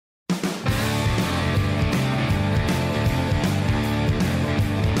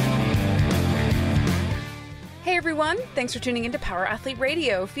everyone. Thanks for tuning into Power Athlete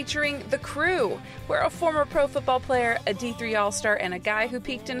Radio, featuring The Crew, where a former pro football player, a D3 All-Star, and a guy who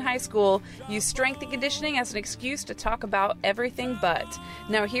peaked in high school use strength and conditioning as an excuse to talk about everything but.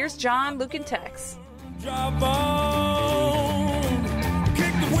 Now here's John, Luke, and Tex. Drive on,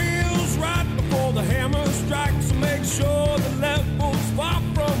 kick the wheels right before the hammer strikes. Make sure the level's far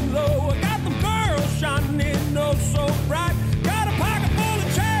from low. I got them girls shining oh so bright. Got a pocket full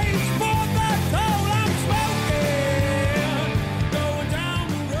of change for the toll. I'm smoking, going down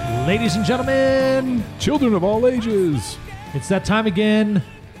the road. Ladies and gentlemen, Children of all ages. it's that time again.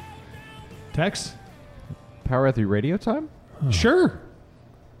 Tex? Power Athlete Radio time? Sure.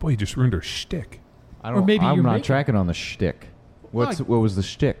 Boy, you just ruined our shtick. Or maybe I'm you're not making- tracking on the shtick. What was the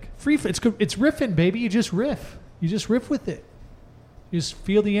shtick? It's riffing, baby. You just riff. You just riff with it. You just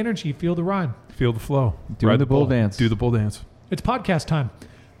feel the energy, feel the rhyme. Feel the flow. Doing Ride the bull dance. Do the bull dance. It's podcast time.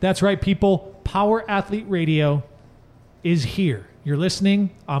 That's right, people. Power Athlete Radio is here. You're listening.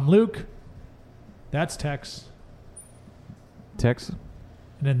 I'm Luke. That's Tex. Tex? And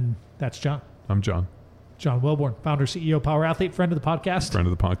then that's John. I'm John, John Welborn, founder, CEO, Power Athlete, friend of the podcast. friend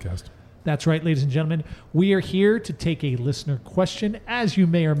of the podcast. That's right, ladies and gentlemen. We are here to take a listener question. As you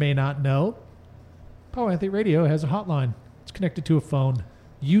may or may not know, Power Athlete Radio has a hotline. It's connected to a phone.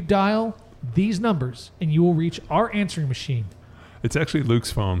 You dial these numbers, and you will reach our answering machine. It's actually Luke's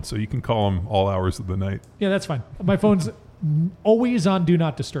phone, so you can call him all hours of the night. Yeah, that's fine. My phone's always on Do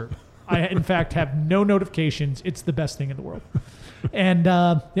Not Disturb. I, in fact, have no notifications. It's the best thing in the world. And,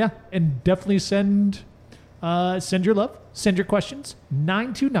 and definitely send your love. Send your questions.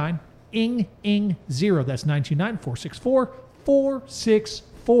 929-ING-ING-0. That's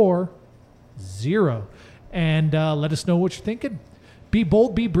 929-464-4640. And let us know what you're thinking. Be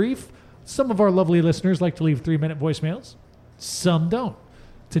bold, be brief. Some of our lovely listeners like to leave 3-minute voicemails. Some don't.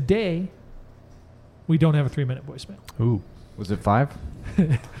 Today, we don't have a 3-minute voicemail. Ooh. Was it 5?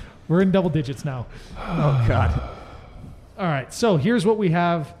 We're in double digits now. Oh, God. All right, so here's what we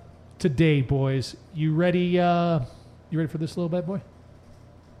have today, boys. You ready? You ready for this little bad boy?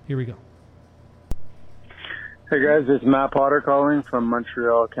 Here we go. Hey guys, it's Matt Potter calling from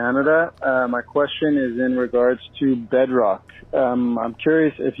Montreal, Canada. My question is in regards to bedrock. I'm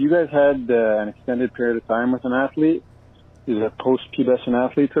curious if you guys had an extended period of time with an athlete, is a post-pubescent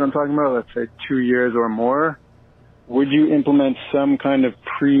athlete that I'm talking about, let's say 2 years or more, would you implement some kind of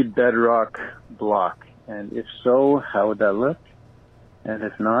pre-bedrock block? And if so, how would that look? And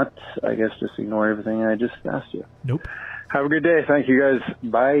if not, I guess just ignore everything I just asked you. Nope. Have a good day. Thank you guys.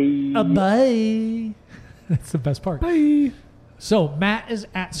 Bye. Bye. That's the best part. Bye. So Matt is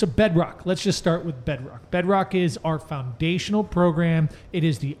so Bedrock. Let's just start with Bedrock. Bedrock is our foundational program. It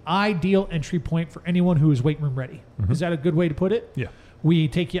is the ideal entry point for anyone who is weight room ready. Is that a good way to put it? Yeah. We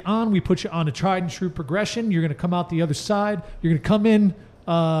take you on. We put you on a tried and true progression. You're going to come out the other side. You're going to come in.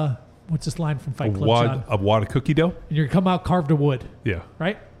 What's this line from Fight Club, John? A wad of cookie dough? And you're going to come out carved of wood. Yeah.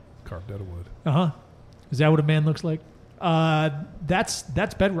 Right? Carved out of wood. Uh-huh. Is that what a man looks like? That's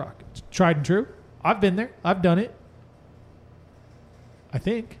Bedrock. It's tried and true. I've been there. I've done it. I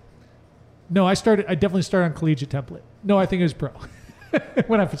think. No, I definitely started on collegiate template. No, I think it was pro.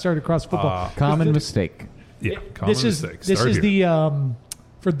 When I started cross football. Common mistake. Yeah. Common mistake. This Start is here. the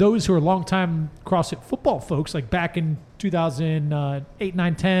for those who are longtime CrossFit football folks, like back in 2008,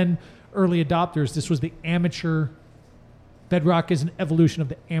 9, 10, early adopters, this was the amateur. Bedrock is an evolution of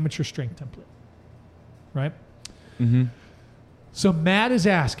the amateur strength template. Right? Mm-hmm. So Matt is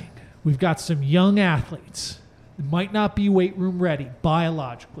asking, we've got some young athletes that might not be weight room ready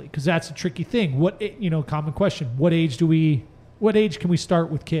biologically, because that's a tricky thing. Common question. What age can we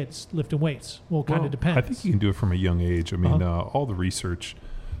start with kids lifting weights? Well, it kind of depends. I think you can do it from a young age. I mean, all the research,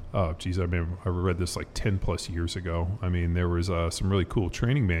 I read this like 10 plus years ago. I mean, there was some really cool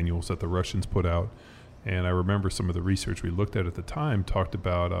training manuals that the Russians put out. And I remember some of the research we looked at the time talked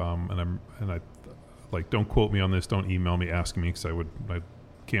about, don't quote me on this, don't email me asking me, because I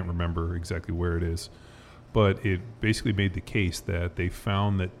can't remember exactly where it is. But it basically made the case that they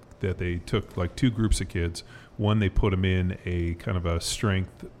found that they took like two groups of kids. One, they put them in a kind of a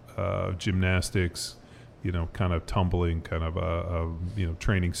strength gymnastics, kind of tumbling kind of a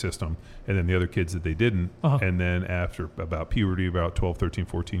training system. And then the other kids that they didn't. Uh-huh. And then after about puberty, about 12, 13,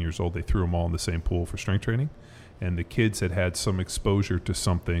 14 years old, they threw them all in the same pool for strength training. And the kids had some exposure to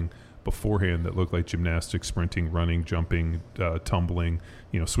something beforehand that looked like gymnastics, sprinting, running, jumping, tumbling,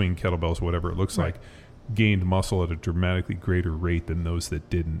 swinging kettlebells, whatever it looks like, gained muscle at a dramatically greater rate than those that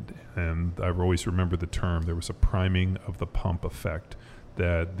didn't. And I've always remembered the term, there was a priming of the pump effect,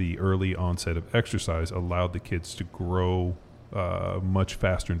 that the early onset of exercise allowed the kids to grow much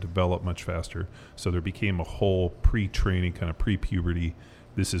faster and develop much faster. So there became a whole pre-training, kind of pre-puberty.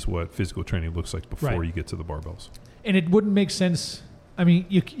 This is what physical training looks like before Right. you get to the barbells. And it wouldn't make sense. I mean,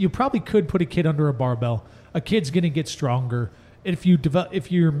 you probably could put a kid under a barbell. A kid's going to get stronger if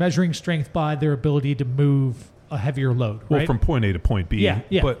you're measuring strength by their ability to move a heavier load, Well, right? from point A to point B. Yeah,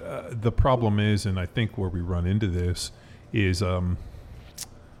 yeah. But the problem is, and I think where we run into this is, how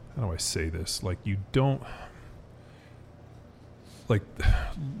do I say this? Like, you don't, like,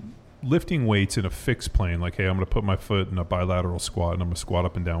 lifting weights in a fixed plane, like, hey, I'm going to put my foot in a bilateral squat and I'm going to squat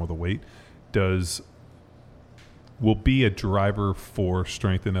up and down with a weight, will be a driver for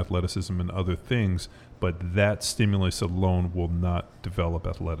strength and athleticism and other things, but that stimulus alone will not develop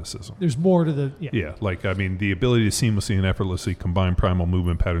athleticism. There's more to the Yeah, like, I mean, the ability to seamlessly and effortlessly combine primal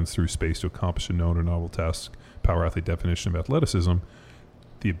movement patterns through space to accomplish a known or novel task, power athlete definition of athleticism,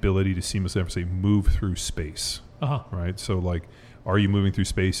 the ability to seamlessly and effortlessly move through space, Uh-huh. right? So, like, are you moving through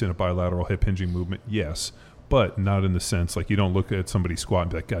space in a bilateral hip hinging movement? Yes, but not in the sense, like, you don't look at somebody squat and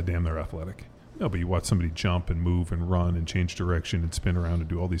be like, God damn, they're athletic. No, but you watch somebody jump and move and run and change direction and spin around and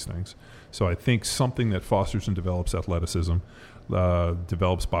do all these things. So I think something that fosters and develops athleticism,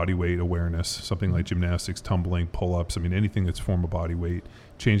 develops body weight awareness, something like gymnastics, tumbling, pull-ups, I mean, anything that's form of body weight,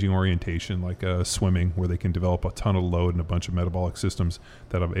 changing orientation, like swimming, where they can develop a ton of load and a bunch of metabolic systems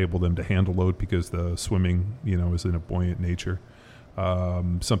that enable them to handle load because the swimming, is in a buoyant nature.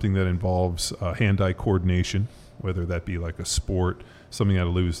 Something that involves hand-eye coordination, whether that be like a sport, something that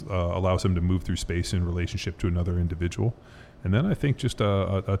allows them to move through space in relationship to another individual. And then I think just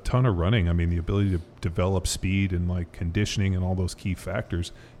a ton of running. I mean, the ability to develop speed and like conditioning and all those key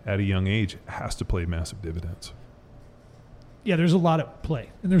factors at a young age has to play massive dividends. Yeah, there's a lot at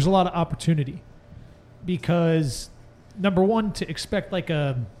play and there's a lot of opportunity because number one, to expect like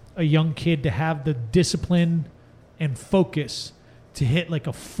a young kid to have the discipline and focus to hit like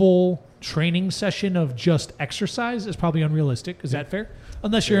a full training session of just exercise is probably unrealistic. Is that fair?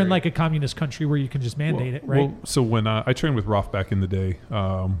 Unless you're in like a communist country where you can just mandate it, right? Well, so when I trained with Rolf back in the day,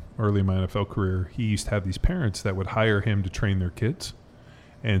 early in my NFL career, he used to have these parents that would hire him to train their kids.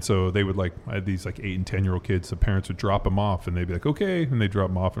 And so they would I had these 8 and 10-year-old kids. The parents would drop them off and they'd be like, okay. And they'd drop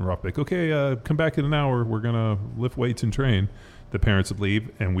them off and Rolf would be like, okay, come back in an hour. We're going to lift weights and train. The parents would leave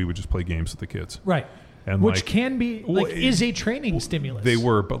and we would just play games with the kids. Right. And which can be is a training stimulus. They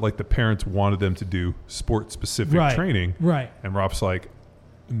were, but the parents wanted them to do sport specific training. Right. And Rob's like,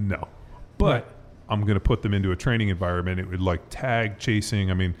 no. But Right. I'm going to put them into a training environment. It would tag chasing.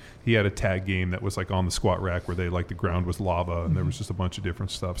 I mean, he had a tag game that was on the squat rack where the ground was lava and there was just a bunch of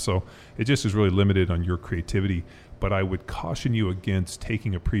different stuff. So it just is really limited on your creativity. But I would caution you against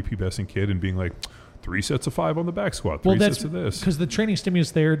taking a prepubescent kid and being like, 3 sets of 5 on the back squat, 3 sets of this. Because the training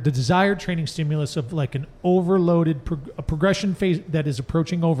stimulus there, the desired training stimulus of an overloaded a progression phase that is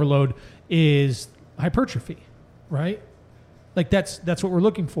approaching overload is hypertrophy, right? That's what we're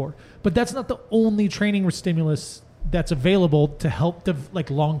looking for. But that's not the only training stimulus that's available to help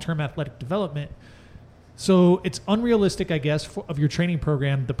long-term athletic development. So it's unrealistic, I guess, of your training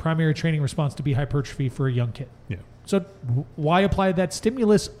program, the primary training response to be hypertrophy for a young kid. Yeah. So why apply that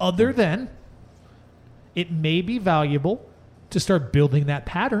stimulus other than it may be valuable to start building that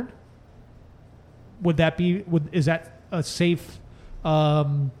pattern? Is that a safe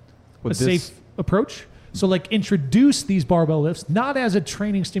safe approach? So introduce these barbell lifts not as a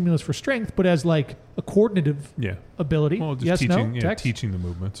training stimulus for strength, but as a coordinative ability. Well, just yes, teaching, no, Tex? teaching the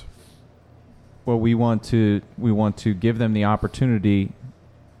movements. Well, we want to give them the opportunity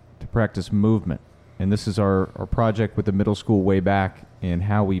to practice movement. And this is our project with the middle school way back. And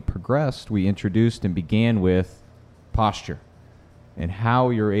how we progressed, we introduced and began with posture and how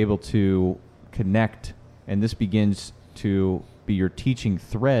you're able to connect. And this begins to be your teaching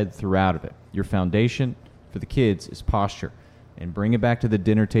thread throughout of it. Your foundation for the kids is posture. And bring it back to the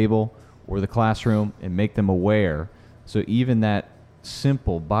dinner table or the classroom and make them aware. So even that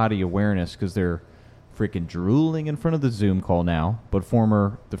simple body awareness, because they're freaking drooling in front of the Zoom call now, but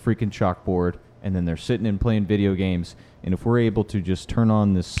former the freaking chalkboard, and then they're sitting and playing video games. And if we're able to just turn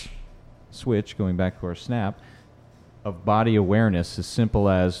on this switch, going back to our snap, of body awareness, as simple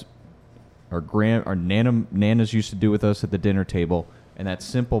as our nanas used to do with us at the dinner table, and that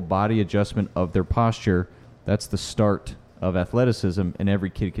simple body adjustment of their posture, that's the start of athleticism, and every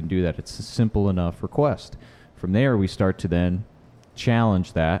kid can do that. It's a simple enough request. From there, we start to then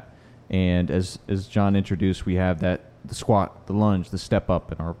challenge that, and as John introduced, we have the squat, the lunge, the step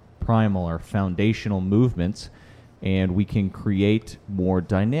up, and our primal, our foundational movements, and we can create more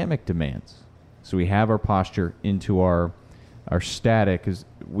dynamic demands. So we have our posture into our static, is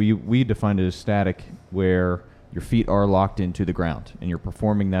we define it as static, where Your feet are locked into the ground, and you're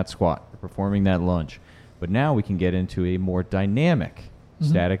performing that squat, you're performing that lunge. But now we can get into a more dynamic,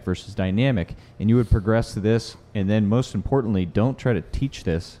 static versus dynamic, and you would progress to this, and then most importantly, don't try to teach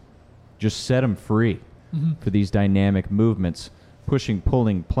this. Just set them free for these dynamic movements, pushing,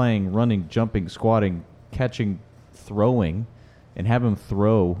 pulling, playing, running, jumping, squatting, catching, throwing, and have them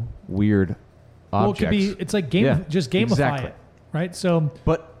throw weird objects. Well, it could be. It's like just gamify exactly. it, right? So,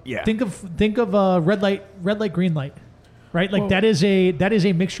 But yeah, think of red light, green light, right? Like Well- that is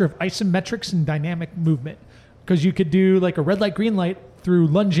a mixture of isometrics and dynamic movement, because you could do like a red light, green light through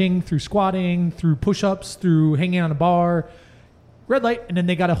lunging, through squatting, through push-ups, through hanging on a bar. Red light, and then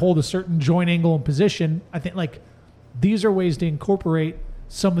they got to hold a certain joint angle and position. I think like these are ways to incorporate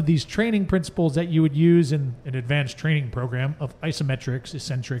some of these training principles that you would use in an advanced training program of isometrics,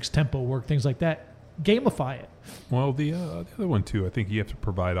 eccentrics, tempo work, things like that. Gamify it. Well, the other one too, I think you have to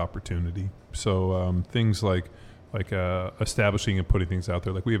provide opportunity. So things like establishing and putting things out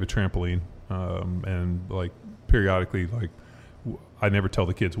there. Like we have a trampoline, and like periodically, like I never tell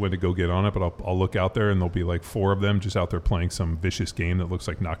the kids when to go get on it, but I'll look out there and there'll be like 4 of them just out there playing some vicious game that looks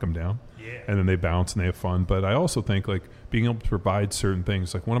like knock them down. Yeah. And then they bounce and they have fun. But I also think like being able to provide certain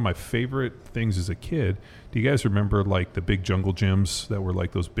things. Like one of my favorite things as a kid, do you guys remember like the big jungle gyms that were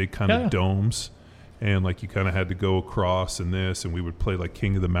like those big kind of domes? And like you kind of had to go across and this, and we would play like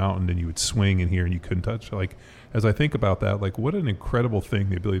King of the Mountain, and you would swing in here and you couldn't touch. Like as I think about that, like what an incredible thing,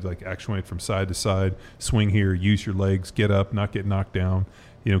 the ability to like actuate from side to side, swing here, use your legs, get up, not get knocked down,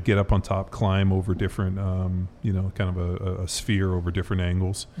 get up on top, climb over different, kind of a sphere over different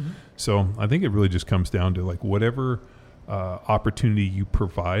angles. So I think it really just comes down to like whatever opportunity you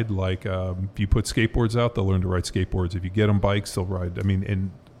provide. Like if you put skateboards out, they'll learn to ride skateboards. If you get them bikes, they'll ride. I mean, and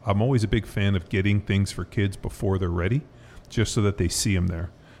I'm always a big fan of getting things for kids before they're ready, just so that they see them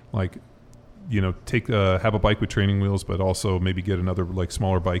there. Like, have a bike with training wheels, but also maybe get another like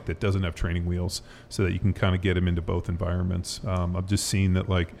smaller bike that doesn't have training wheels, so that you can kind of get them into both environments. I've just seen that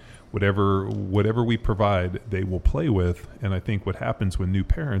like whatever we provide, they will play with. And I think what happens when new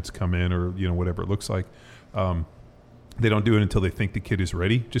parents come in, or whatever it looks like, they don't do it until they think the kid is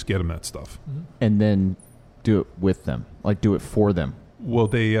ready. Just get them that stuff, and then do it with them, like do it for them. Well,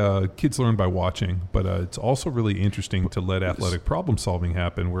 kids learn by watching, but it's also really interesting to let athletic problem solving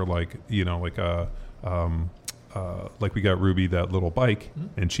happen. Where like we got Ruby that little bike,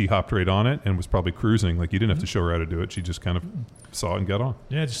 and she hopped right on it and was probably cruising. Like you didn't have to show her how to do it; she just kind of saw it and got on.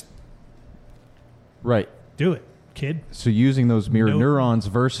 Yeah, just right. Do it, kid. So using those mirror neurons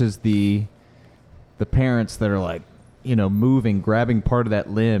versus the parents that are like moving, grabbing part of that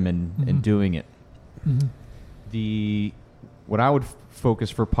limb and doing it. What I would focus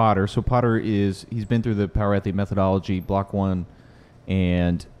for Potter, so Potter he's been through the Power Athlete methodology, Block 1,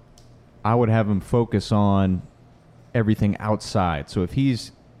 and I would have him focus on everything outside. So if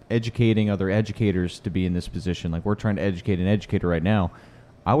he's educating other educators to be in this position, like we're trying to educate an educator right now,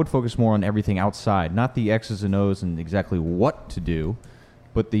 I would focus more on everything outside, not the X's and O's and exactly what to do,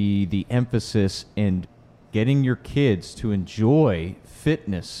 but the emphasis in getting your kids to enjoy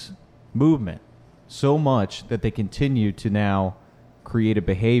fitness, movement, so much that they continue to now create a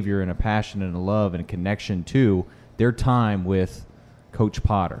behavior and a passion and a love and a connection to their time with Coach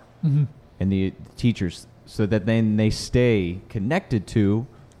Potter and the teachers, so that then they stay connected to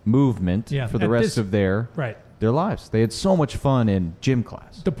movement for the rest of their lives. They had so much fun in gym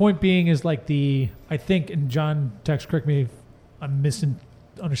class. The point being is like I think, and John Tex, correct me if I'm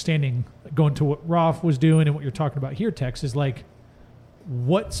misunderstanding, going to what Rolf was doing and what you're talking about here, Tex, is like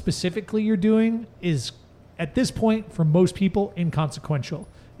what specifically you're doing is at this point for most people inconsequential.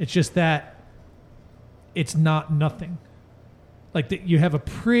 It's just that it's not nothing. Like that you have a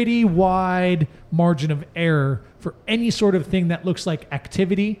pretty wide margin of error for any sort of thing that looks like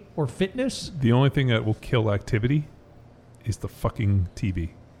activity or fitness. The only thing that will kill activity is the fucking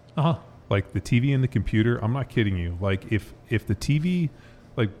TV. Like the TV and the computer. I'm not kidding you. Like if the TV,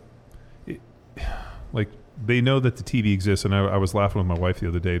 they know that the TV exists, and I was laughing with my wife the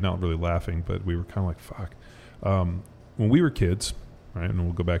other day, not really laughing, but we were kind of like, fuck. When we were kids, right, and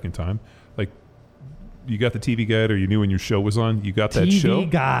we'll go back in time, like you got the TV guide, or you knew when your show was on, you got that TV show.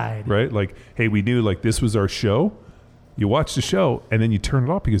 guide. Right? Like, hey, we knew like this was our show. You watch the show, and then you turn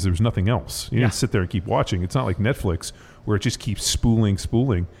it off because there was nothing else. You didn't sit there and keep watching. It's not like Netflix where it just keeps spooling.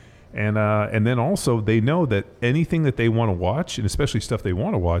 And then also they know that anything that they want to watch, and especially stuff they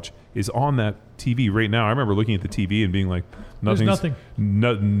want to watch, is on that TV right now. I remember looking at the TV and being like, nothing's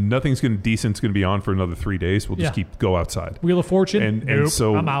decent's going to be on for another 3 days. We'll just go outside. Wheel of Fortune. And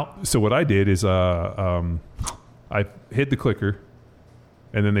so I'm out. So what I did is I hit the clicker,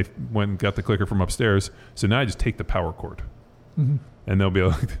 And then they went and got the clicker from upstairs. So now I just take the power cord. Mm-hmm. And they'll be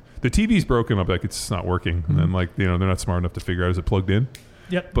like, the TV's broken. I'll be like, it's not working. And then they're not smart enough to figure out, is it plugged in?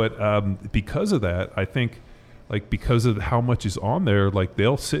 Yep. But because of that, I think because of how much is on there,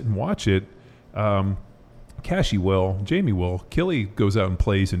 they'll sit and watch it. Cassie will, Jamie will. Killy goes out and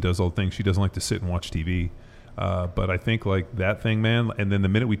plays and does all the things. She doesn't like to sit and watch TV. But I think that thing, man, and then the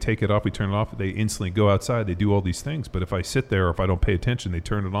minute we take it off, we turn it off, they instantly go outside. They do all these things. But if I sit there or if I don't pay attention, they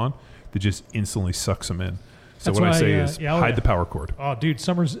turn it on. That just instantly sucks them in. So That's what I why, say is hide the power cord. Oh, dude,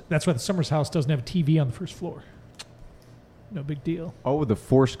 that's why the Summers house doesn't have a TV on the first floor. No big deal. Oh, the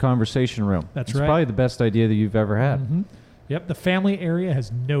forced conversation room. That's it's right. Probably the best idea that you've ever had. Mm-hmm. Yep, the family area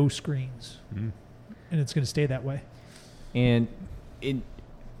has no screens. And it's going to stay that way. And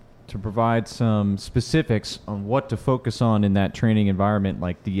to provide some specifics on what to focus on in that training environment,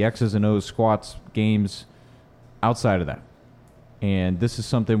 like the X's and O's squats games outside of that. And this is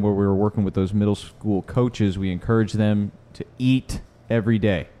something where we were working with those middle school coaches. We encourage them to eat every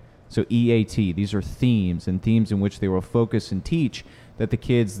day. So EAT, these are themes in which they will focus and teach that the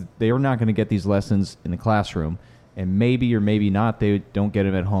kids, they are not going to get these lessons in the classroom. And maybe or maybe not, they don't get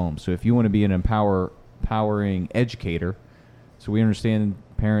them at home. So if you want to be an empowering educator, so we understand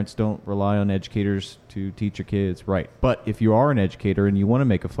parents don't rely on educators to teach your kids, right? But if you are an educator and you want to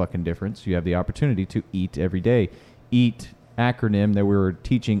make a fucking difference, you have the opportunity to eat every day. EAT acronym that we were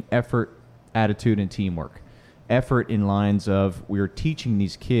teaching effort, attitude, and teamwork. Effort in lines of we are teaching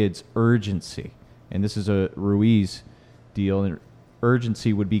these kids urgency. And this is a Ruiz deal. And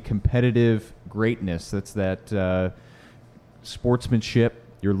urgency would be competitive greatness. That's that sportsmanship.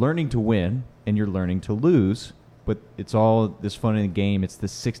 You're learning to win and you're learning to lose, but it's all this fun in the game. It's the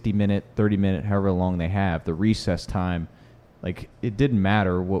 60-minute, 30-minute, however long they have, the recess time. It didn't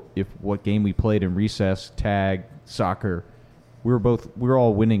matter what game we played in recess, tag, soccer. We were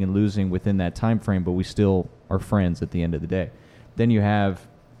all winning and losing within that time frame, but we still are friends at the end of the day. Then you have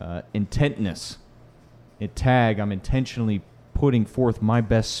intentness. At tag, I'm intentionally putting forth my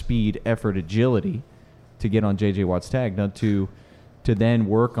best speed, effort, agility to get on J.J. Watt's tag. Now to then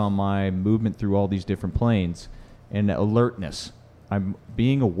work on my movement through all these different planes. And alertness. I'm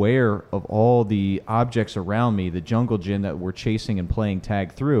being aware of all the objects around me, the jungle gym that we're chasing and playing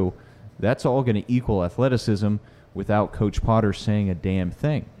tag through. That's all going to equal athleticism without Coach Potter saying a damn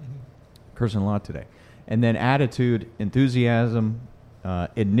thing. Cursing a lot today. And then attitude, enthusiasm,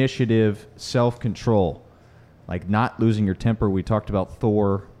 initiative, self-control. Not losing your temper. We talked about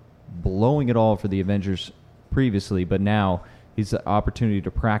Thor blowing it all for the Avengers previously, but now he's the opportunity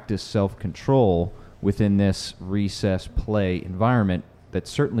to practice self-control within this recess play environment that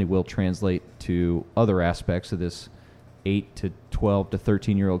certainly will translate to other aspects of this 8 to 12 to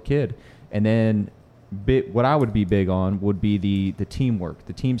 13-year-old kid. And then what I would be big on would be the teamwork,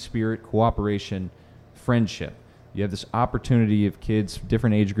 the team spirit, cooperation, friendship. You have this opportunity of kids,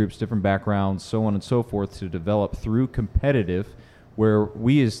 different age groups, different backgrounds, so on and so forth, to develop through competitive, where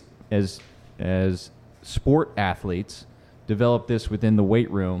we as sport athletes develop this within the weight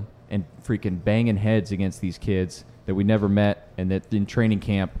room and freaking banging heads against these kids that we never met and that in training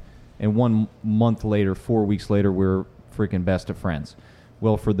camp, and 1 month later, 4 weeks later, we're freaking best of friends.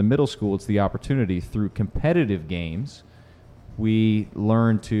 Well, for the middle school, it's the opportunity through competitive games. We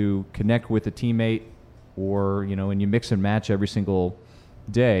learn to connect with a teammate or, and you mix and match every single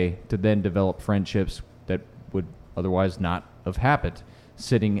day to then develop friendships that would otherwise not have happened.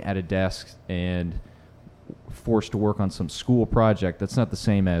 Sitting at a desk and forced to work on some school project, that's not the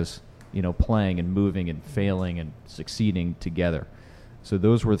same as playing and moving and failing and succeeding together. So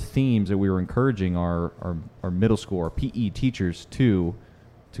those were themes that we were encouraging our middle school, our PE teachers to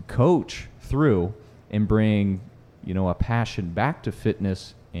coach through and bring a passion back to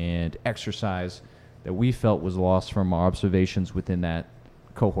fitness and exercise that we felt was lost from our observations within that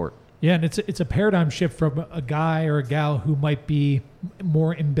cohort. Yeah, and it's a paradigm shift from a guy or a gal who might be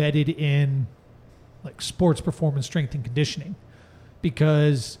more embedded in sports performance, strength, and conditioning,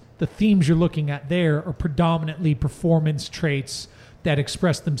 because the themes you're looking at there are predominantly performance traits that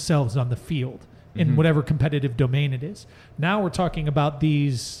express themselves on the field in whatever competitive domain it is. Now we're talking about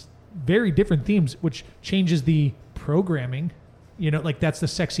these very different themes, which changes the programming. That's the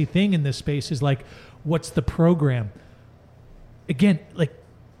sexy thing in this space is what's the program? Again,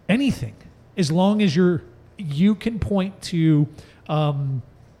 anything, as long as you can point to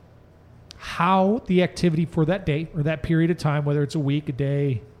how the activity for that day or that period of time, whether it's a week, a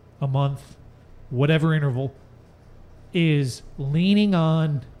day, a month, whatever interval, is leaning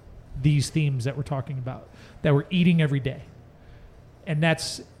on these themes that we're talking about, that we're eating every day. And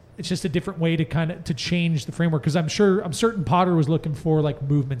that's it's just a different way to kind of to change the framework. Because I'm certain Potter was looking for like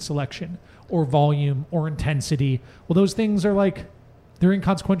movement selection or volume or intensity. Well, those things are like, they're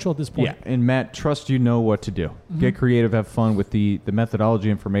inconsequential at this point. Yeah, and Matt, trust you know what to do. Get creative, have fun with the methodology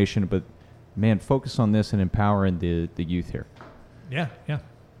information, but man, focus on this and empowering the youth here. Yeah.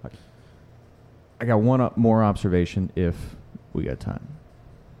 I got one more observation if we got time.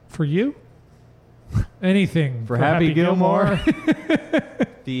 For you? Anything. For Happy Gilmore.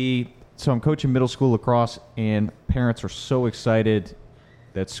 Gilmore. So I'm coaching middle school lacrosse, and parents are so excited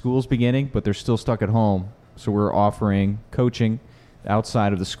that school's beginning, but they're still stuck at home. So we're offering coaching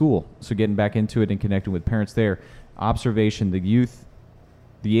outside of the school. So getting back into it and connecting with parents there. Observation, the youth,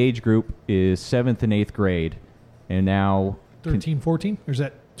 the age group is 7th and 8th grade, and now 13, 14? Or is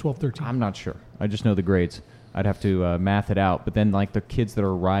that 12, 13? I'm not sure. I just know the grades. I'd have to math it out. But then like the kids that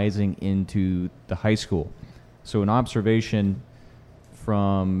are rising into the high school. So an observation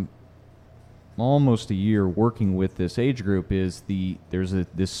from almost a year working with this age group is there's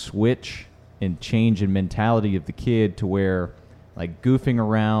this switch and change in mentality of the kid to where like goofing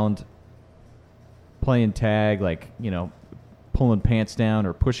around, playing tag, like, pulling pants down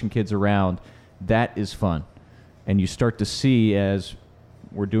or pushing kids around, that is fun. And you start to see as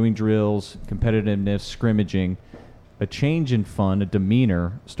we're doing drills, competitiveness, scrimmaging, a change in fun, a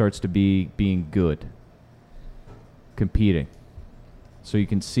demeanor starts to be being good, competing. So you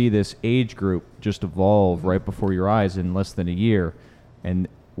can see this age group just evolve right before your eyes in less than a year, and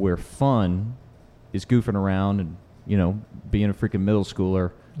where fun is goofing around and, being a freaking middle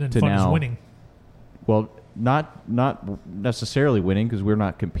schooler then to fun now is winning. Well, not necessarily winning because we're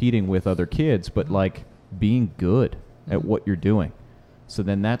not competing with other kids, but like being good at what you're doing. So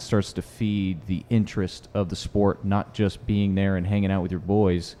then that starts to feed the interest of the sport, not just being there and hanging out with your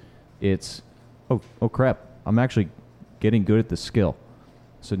boys. It's, oh crap, I'm actually getting good at the skill.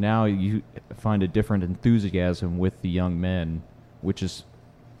 So now you find a different enthusiasm with the young men, which is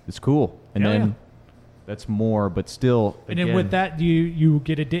it's cool. And then that's more, but still. And then with that, you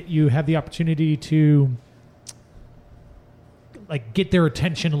get you have the opportunity to like get their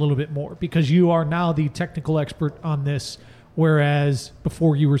attention a little bit more because you are now the technical expert on this, whereas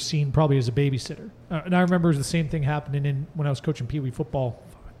before you were seen probably as a babysitter. And I remember the same thing happening when I was coaching Pee Wee football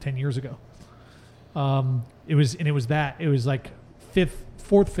 10 years ago. It was like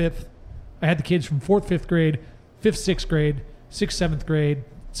fourth, fifth. I had the kids from 4th, 5th grade, 5th, 6th grade, 6th, 7th grade,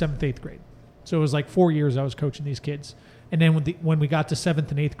 7th, 8th grade. So it was like 4 years I was coaching these kids. And then when we got to 7th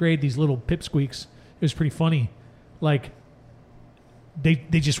and 8th grade, these little pipsqueaks, it was pretty funny. Like they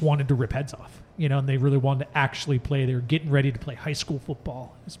just wanted to rip heads off, and they really wanted to actually play. They were getting ready to play high school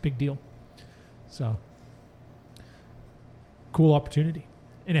football. It's a big deal. So cool opportunity.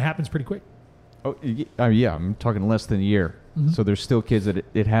 And it happens pretty quick. Oh, yeah, I'm talking less than a year. Mm-hmm. So there's still kids that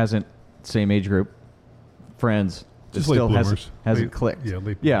it hasn't, same age group, friends, it Just still late hasn't bloomers. clicked. Yeah,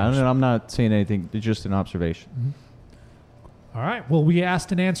 late Yeah, bloomers. and I'm not saying anything, it's just an observation. Mm-hmm. All right. Well, we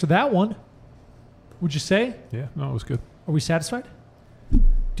asked and answered that one. Would you say? Yeah, no, it was good. Are we satisfied?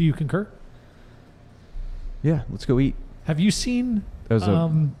 Do you concur? Yeah, let's go eat. Have you seen? That was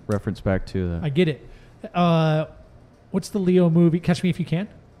a reference back to the... I get it. What's the Leo movie? Catch Me If You Can.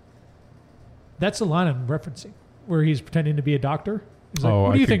 That's the line I'm referencing, where he's pretending to be a doctor. He's like,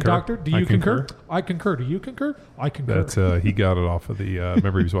 what do you think, doctor? Do you concur? I concur. Do you concur? I concur. That's he got it off of the.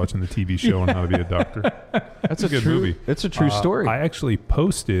 Remember, he was watching the TV show on how to be a doctor. That's a good true movie. It's a true story. I actually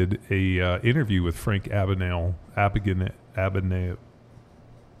posted a interview with Frank Abagnale.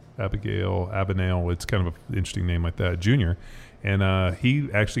 It's kind of an interesting name like that, Junior, and he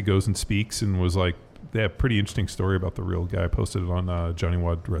actually goes and speaks and was like, they have a pretty interesting story about the real guy. I posted it on Johnny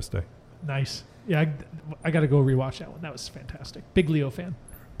Wad Rest Day. Nice. Yeah, I got to go rewatch that one. That was fantastic. Big Leo fan.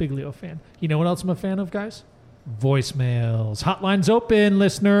 You know what else I'm a fan of, guys? Voicemails. Hotline's open,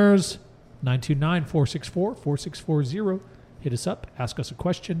 listeners. 929-464-4640. Hit us up, ask us a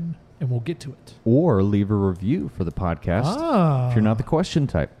question, and we'll get to it. Or leave a review for the podcast if you're not the question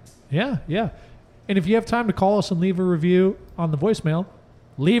type. Yeah. And if you have time to call us and leave a review on the voicemail,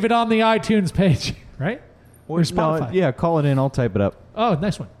 leave it on the iTunes page, right? Or Spotify. Yeah, call it in. I'll type it up. Oh,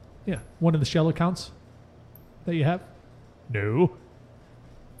 nice one. Yeah. One of the shell accounts that you have? No.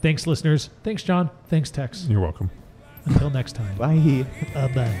 Thanks, listeners. Thanks, John. Thanks, Tex. You're welcome. Until next time. Bye.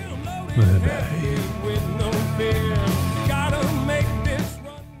 Bye.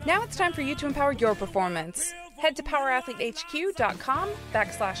 Now it's time for you to empower your performance. Head to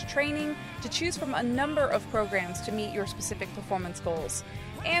powerathletehq.com/training to choose from a number of programs to meet your specific performance goals.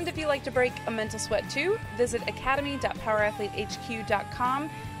 And if you like to break a mental sweat too, visit academy.powerathletehq.com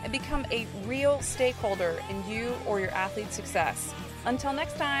and become a real stakeholder in you or your athlete's success. Until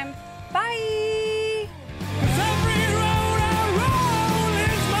next time, bye!